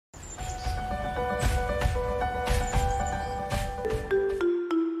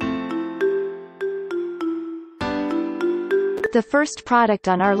The first product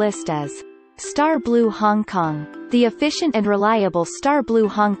on our list is Star Blue Hong Kong. The efficient and reliable Star Blue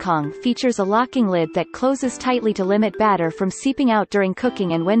Hong Kong features a locking lid that closes tightly to limit batter from seeping out during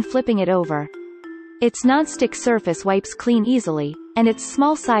cooking and when flipping it over. Its non-stick surface wipes clean easily, and its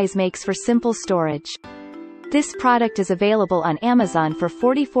small size makes for simple storage. This product is available on Amazon for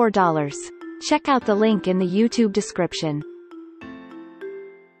 $44. Check out the link in the YouTube description.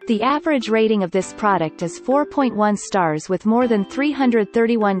 The average rating of this product is 4.1 stars with more than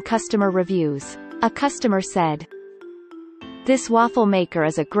 331 customer reviews. A customer said, "This waffle maker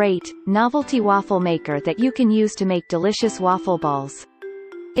is a great, novelty waffle maker that you can use to make delicious waffle balls.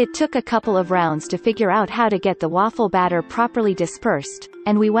 It took a couple of rounds to figure out how to get the waffle batter properly dispersed,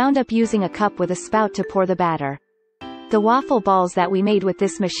 and we wound up using a cup with a spout to pour the batter. The waffle balls that we made with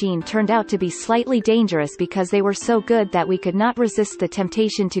this machine turned out to be slightly dangerous because they were so good that we could not resist the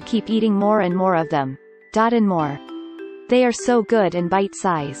temptation to keep eating more and more of them. And more. They are so good and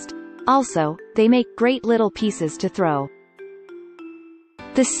bite-sized. Also, they make great little pieces to throw."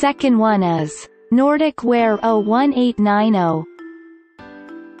 The second one is Nordic Ware 01890.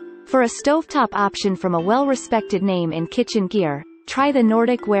 For a stovetop option from a well-respected name in kitchen gear, try the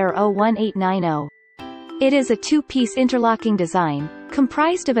Nordic Ware 01890. It is a two-piece interlocking design,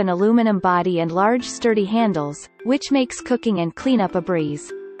 comprised of an aluminum body and large sturdy handles, which makes cooking and cleanup a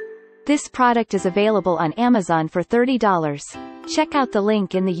breeze. This product is available on Amazon for $30. Check out the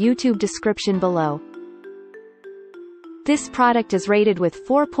link in the YouTube description below. This product is rated with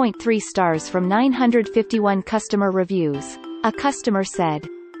 4.3 stars from 951 customer reviews. A customer said,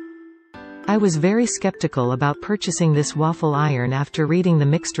 "I was very skeptical about purchasing this waffle iron after reading the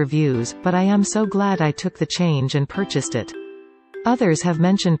mixed reviews, but I am so glad I took the change and purchased it. Others have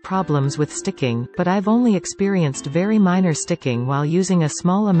mentioned problems with sticking, but I've only experienced very minor sticking while using a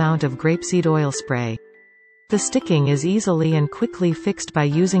small amount of grapeseed oil spray. The sticking is easily and quickly fixed by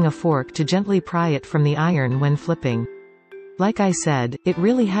using a fork to gently pry it from the iron when flipping. Like I said, it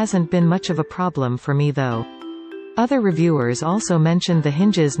really hasn't been much of a problem for me though. Other reviewers also mentioned the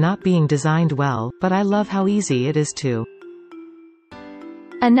hinges not being designed well, but I love how easy it is to."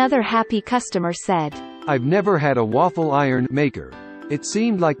 Another happy customer said, "I've never had a waffle iron maker. It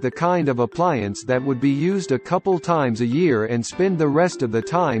seemed like the kind of appliance that would be used a couple times a year and spend the rest of the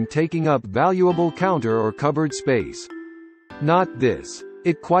time taking up valuable counter or cupboard space. Not this.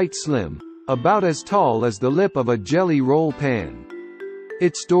 It quite slim. About as tall as the lip of a jelly roll pan.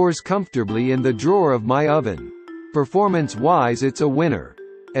 It stores comfortably in the drawer of my oven. Performance-wise it's a winner.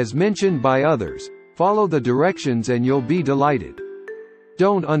 As mentioned by others, follow the directions and you'll be delighted.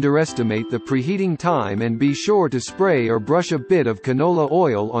 Don't underestimate the preheating time and be sure to spray or brush a bit of canola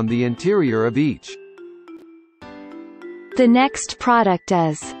oil on the interior of each." The next product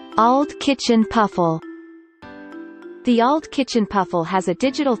is Ald Kitchen Puffle. The Ald Kitchen Puffle has a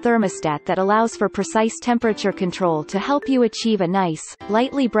digital thermostat that allows for precise temperature control to help you achieve a nice,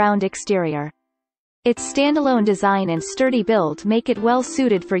 lightly browned exterior. Its standalone design and sturdy build make it well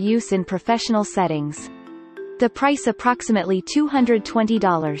suited for use in professional settings. The price approximately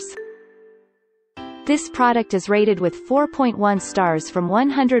 $220. This product is rated with 4.1 stars from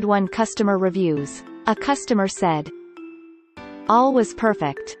 101 customer reviews. A customer said, "All was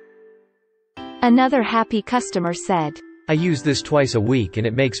perfect." Another happy customer said, "I use this twice a week and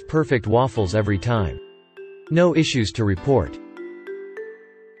it makes perfect waffles every time. No issues to report."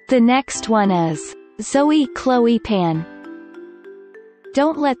 The next one is Zoie Chloe Pan.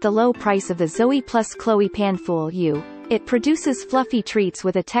 Don't let the low price of the Zoie Plus Chloe Pan fool you. It produces fluffy treats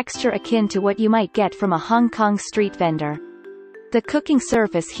with a texture akin to what you might get from a Hong Kong street vendor. The cooking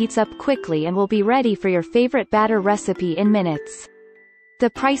surface heats up quickly and will be ready for your favorite batter recipe in minutes. The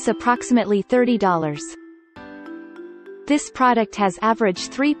price approximately $30. This product has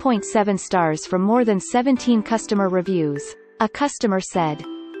averaged 3.7 stars from more than 17 customer reviews. A customer said,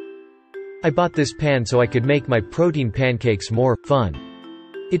 "I bought this pan so I could make my protein pancakes more fun.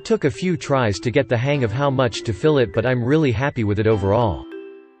 It took a few tries to get the hang of how much to fill it, but I'm really happy with it overall."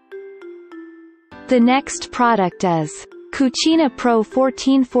 The next product is Cucina Pro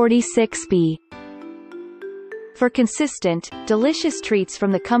 1446B. For consistent, delicious treats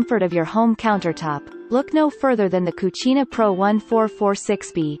from the comfort of your home countertop, look no further than the Cucina Pro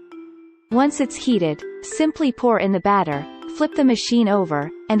 1446B. Once it's heated, simply pour in the batter, flip the machine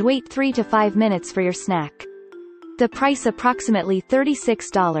over, and wait 3 to 5 minutes for your snack. The price approximately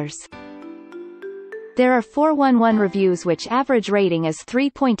 $36. There are 411 reviews which average rating is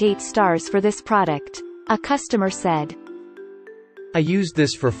 3.8 stars for this product. A customer said, "I used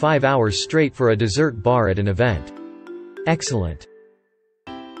this for 5 hours straight for a dessert bar at an event. Excellent."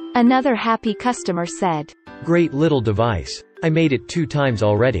 Another happy customer said, Great little device. I made it 2 times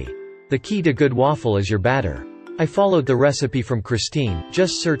already. The key to good waffle is your batter. I followed the recipe from Christine.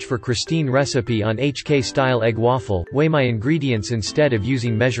 Just search for Christine recipe on HK style egg waffle, weigh my ingredients instead of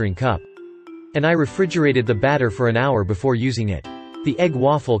using measuring cup. And I refrigerated the batter for an hour before using it. The egg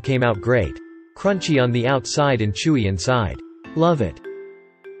waffle came out great. Crunchy on the outside and chewy inside. Love it.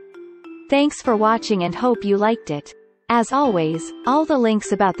 Thanks for watching and hope you liked it. As always, all the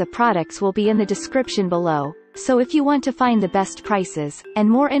links about the products will be in the description below, so if you want to find the best prices, and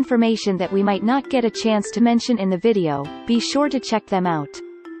more information that we might not get a chance to mention in the video, be sure to check them out.